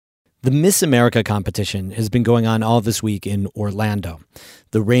The Miss America competition has been going on all this week in Orlando.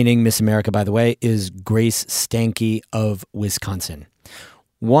 The reigning Miss America, by the way, is Grace Stanke of Wisconsin.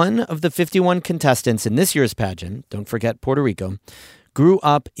 One of the 51 contestants in this year's pageant, don't forget Puerto Rico, grew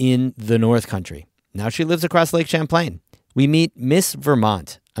up in the North Country. Now she lives across Lake Champlain. We meet Miss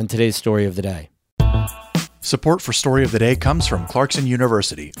Vermont on today's Story of the Day. Support for Story of the Day comes from Clarkson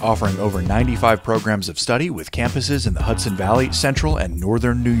University, offering over 95 programs of study with campuses in the Hudson Valley, Central, and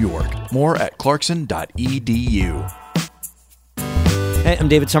Northern New York. More at clarkson.edu. Hey, I'm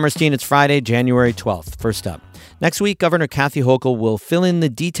David Sommerstein. It's Friday, January 12th. First up. Next week, Governor Kathy Hochul will fill in the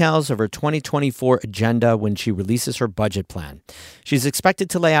details of her 2024 agenda when she releases her budget plan. She's expected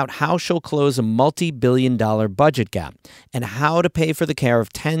to lay out how she'll close a multi-billion-dollar budget gap and how to pay for the care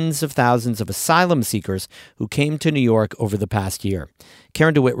of tens of thousands of asylum seekers who came to New York over the past year.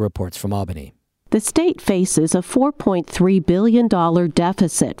 Karen DeWitt reports from Albany. The state faces a $4.3 billion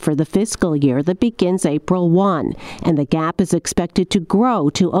deficit for the fiscal year that begins April 1, and the gap is expected to grow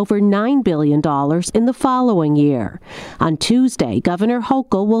to over $9 billion in the following year. On Tuesday, Governor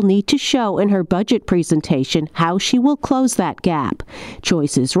Hochul will need to show in her budget presentation how she will close that gap.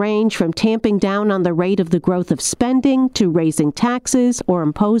 Choices range from tamping down on the rate of the growth of spending to raising taxes or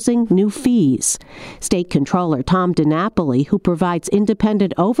imposing new fees. State Controller Tom DiNapoli, who provides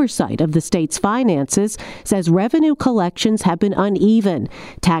independent oversight of the state's finances, says revenue collections have been uneven.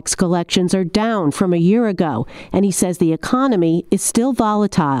 Tax collections are down from a year ago, and he says the economy is still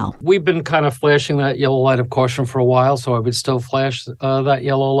volatile. We've been kind of flashing that yellow light of caution for a while, so I would still flash that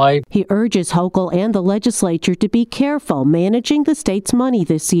yellow light. He urges Hochul and the legislature to be careful managing the state's money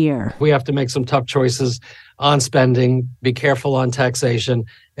this year. We have to make some tough choices on spending, be careful on taxation,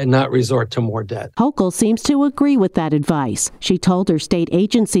 and not resort to more debt. Hochul seems to agree with that advice. She told her state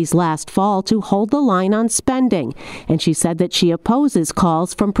agencies last fall to hold the line on spending, and she said that she opposes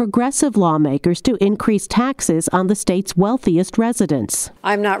calls from progressive lawmakers to increase taxes on the state's wealthiest residents.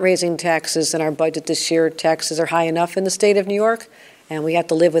 I'm not raising taxes in our budget this year. Taxes are high enough in the state of New York, and we have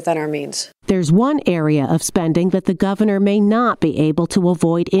to live within our means. There's one area of spending that the governor may not be able to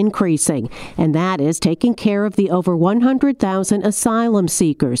avoid increasing, and that is taking care of the over 100,000 asylum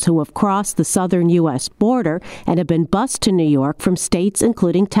seekers who have crossed the southern U.S. border and have been bused to New York from states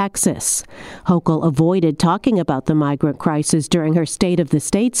including Texas. Hochul avoided talking about the migrant crisis during her State of the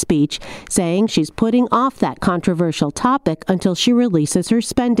State speech, saying she's putting off that controversial topic until she releases her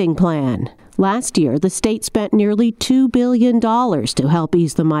spending plan. Last year, the state spent nearly $2 billion to help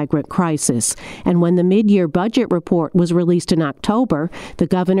ease the migrant crisis. And when the mid-year budget report was released in October, the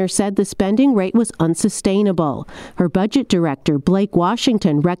governor said the spending rate was unsustainable. Her budget director, Blake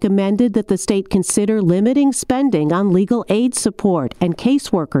Washington, recommended that the state consider limiting spending on legal aid support and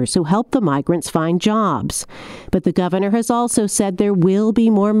caseworkers who help the migrants find jobs. But the governor has also said there will be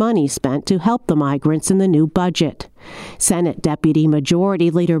more money spent to help the migrants in the new budget. Senate Deputy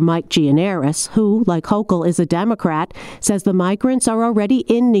Majority Leader Mike Gianaris, who, like Hochul, is a Democrat, says the migrants are already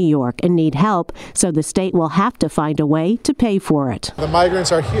in New York and need help, so the state will have to find a way to pay for it. The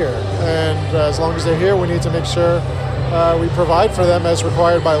migrants are here, and as long as they're here, we need to make sure we provide for them as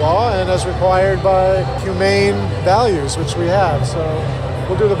required by law and as required by humane values, which we have. So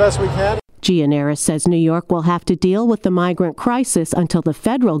we'll do the best we can. Gianaris says New York will have to deal with the migrant crisis until the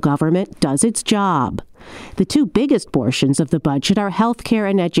federal government does its job. The two biggest portions of the budget are health care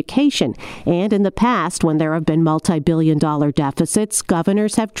and education, and in the past, when there have been multi-billion-dollar deficits,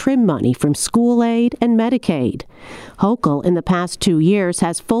 governors have trimmed money from school aid and Medicaid. Hochul, in the past 2 years,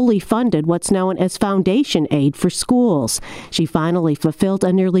 has fully funded what's known as foundation aid for schools. She finally fulfilled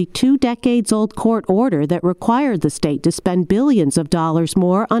a nearly 2 decades-old court order that required the state to spend billions of dollars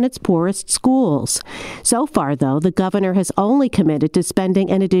more on its poorest schools. So far, though, the governor has only committed to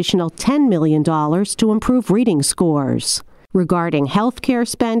spending an additional $10 million to improve reading scores. Regarding health care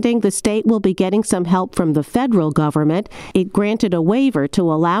spending, the state will be getting some help from the federal government. It granted a waiver to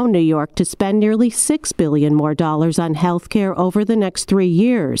allow New York to spend nearly $6 billion more on health care over the next 3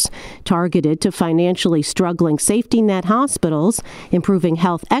 years, targeted to financially struggling safety net hospitals, improving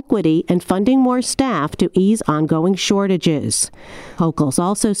health equity, and funding more staff to ease ongoing shortages. Hochul's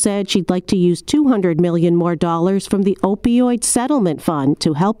also said she'd like to use $200 million more from the opioid settlement fund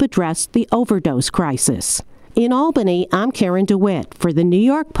to help address the overdose crisis. In Albany, I'm Karen DeWitt for the New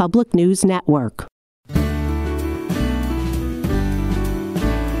York Public News Network.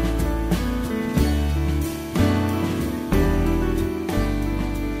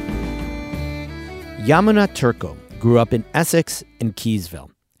 Yamuna Turco grew up in Essex and Keysville.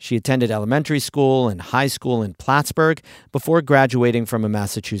 She attended elementary school and high school in Plattsburgh before graduating from a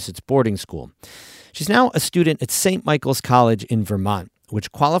Massachusetts boarding school. She's now a student at St. Michael's College in Vermont,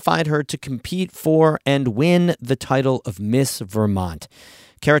 which qualified her to compete for and win the title of Miss Vermont.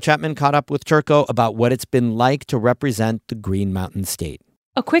 Kara Chapman caught up with Turco about what it's been like to represent the Green Mountain State.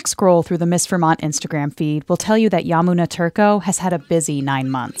 A quick scroll through the Miss Vermont Instagram feed will tell you that Yamuna Turco has had a busy 9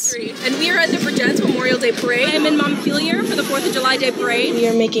 months. And we are at the Virgins Memorial Day Parade. I'm in Montpelier for the 4th of July Day Parade. We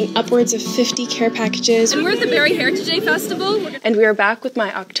are making upwards of 50 care packages. And we're at the Barrie Heritage Day Festival. And we are back with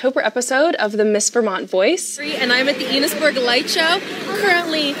my October episode of the Miss Vermont Voice. And I'm at the Enosburg Light Show,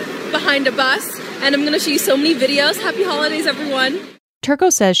 currently behind a bus. And I'm going to show you so many videos. Happy holidays, everyone.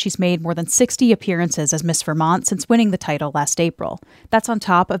 Turco says she's made more than 60 appearances as Miss Vermont since winning the title last April. That's on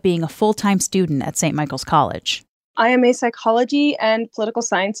top of being a full-time student at St. Michael's College. I am a psychology and political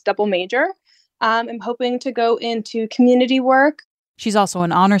science double major. I'm hoping to go into community work. She's also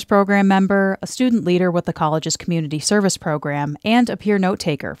an honors program member, a student leader with the college's community service program, and a peer note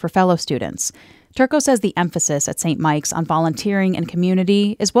taker for fellow students. Turco says the emphasis at St. Mike's on volunteering and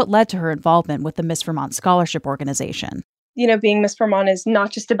community is what led to her involvement with the Miss Vermont Scholarship Organization. You know, being Miss Vermont is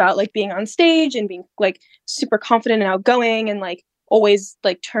not just about like being on stage and being like super confident and outgoing and like always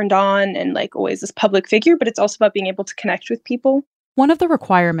like turned on and like always this public figure, but it's also about being able to connect with people. One of the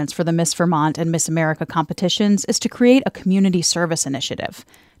requirements for the Miss Vermont and Miss America competitions is to create a community service initiative.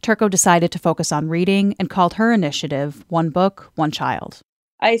 Turco decided to focus on reading and called her initiative One Book, One Child.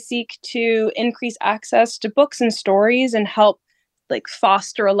 I seek to increase access to books and stories and help like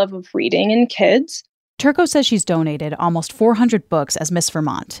foster a love of reading in kids. Turco says she's donated almost 400 books as Miss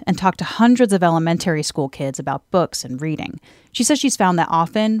Vermont and talked to hundreds of elementary school kids about books and reading. She says she's found that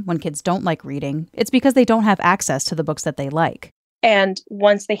often when kids don't like reading, it's because they don't have access to the books that they like. And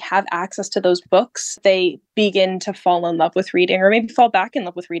once they have access to those books, they begin to fall in love with reading or maybe fall back in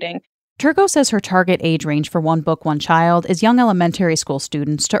love with reading. Turco says her target age range for One Book, One Child is young elementary school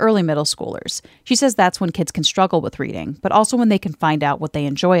students to early middle schoolers. She says that's when kids can struggle with reading, but also when they can find out what they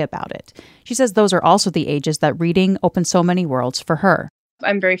enjoy about it. She says those are also the ages that reading opens so many worlds for her.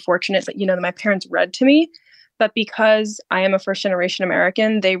 I'm very fortunate that, that my parents read to me, but because I am a first-generation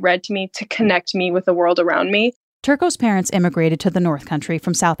American, they read to me to connect me with the world around me. Turco's parents immigrated to the North Country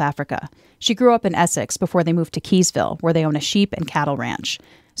from South Africa. She grew up in Essex before they moved to Keysville, where they own a sheep and cattle ranch.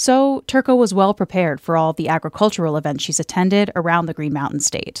 So Turco was well prepared for all the agricultural events she's attended around the Green Mountain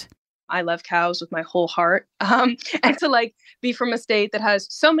State. I love cows with my whole heart. And to be from a state that has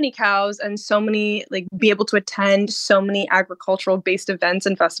so many cows and so many, be able to attend so many agricultural based events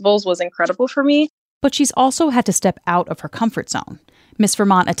and festivals was incredible for me. But she's also had to step out of her comfort zone. Miss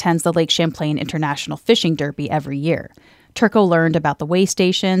Vermont attends the Lake Champlain International Fishing Derby every year. Turco learned about the weigh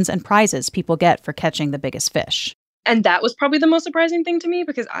stations and prizes people get for catching the biggest fish. And that was probably the most surprising thing to me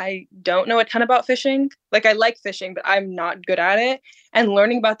because I don't know a ton about fishing. I like fishing, but I'm not good at it. And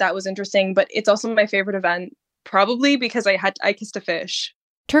learning about that was interesting, but it's also my favorite event, probably because I kissed a fish.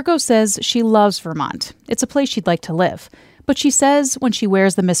 Turco says she loves Vermont. It's a place she'd like to live. But she says when she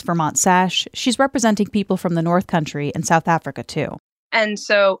wears the Miss Vermont sash, she's representing people from the North Country and South Africa too. And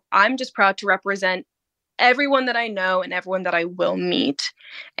so I'm just proud to represent everyone that I know and everyone that I will meet.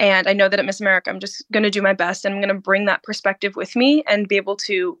 And I know that at Miss America, I'm just going to do my best and I'm going to bring that perspective with me and be able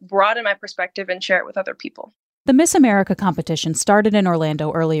to broaden my perspective and share it with other people. The Miss America competition started in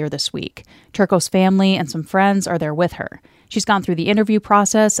Orlando earlier this week. Turco's family and some friends are there with her. She's gone through the interview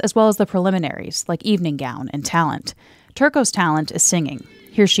process as well as the preliminaries, like evening gown and talent. Turco's talent is singing.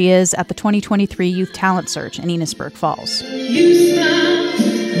 Here she is at the 2023 Youth Talent Search in Enosburg Falls. You smile,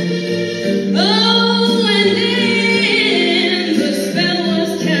 oh, and then the spell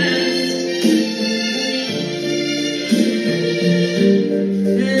was cast,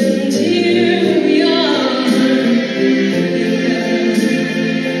 and here we are.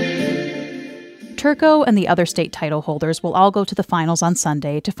 Turco and the other state title holders will all go to the finals on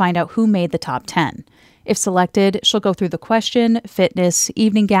Sunday to find out who made the top 10. If selected, she'll go through the question, fitness,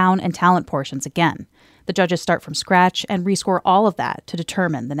 evening gown, and talent portions again. The judges start from scratch and rescore all of that to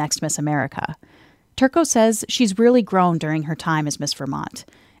determine the next Miss America. Turco says she's really grown during her time as Miss Vermont,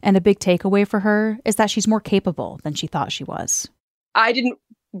 and a big takeaway for her is that she's more capable than she thought she was. I didn't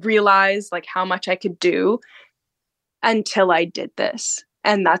realize how much I could do until I did this,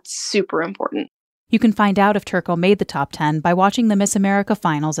 and that's super important. You can find out if Turco made the top 10 by watching the Miss America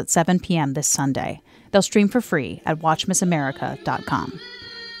finals at 7 p.m. this Sunday. They'll stream for free at watchmissamerica.com.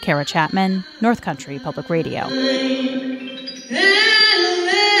 Kara Chapman, North Country Public Radio.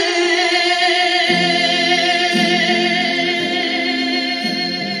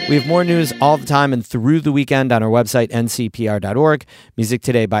 We have more news all the time and through the weekend on our website, ncpr.org. Music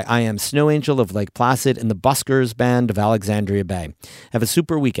today by I Am Snow Angel of Lake Placid and the Buskers Band of Alexandria Bay. Have a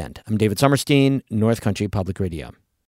super weekend. I'm David Sommerstein, North Country Public Radio.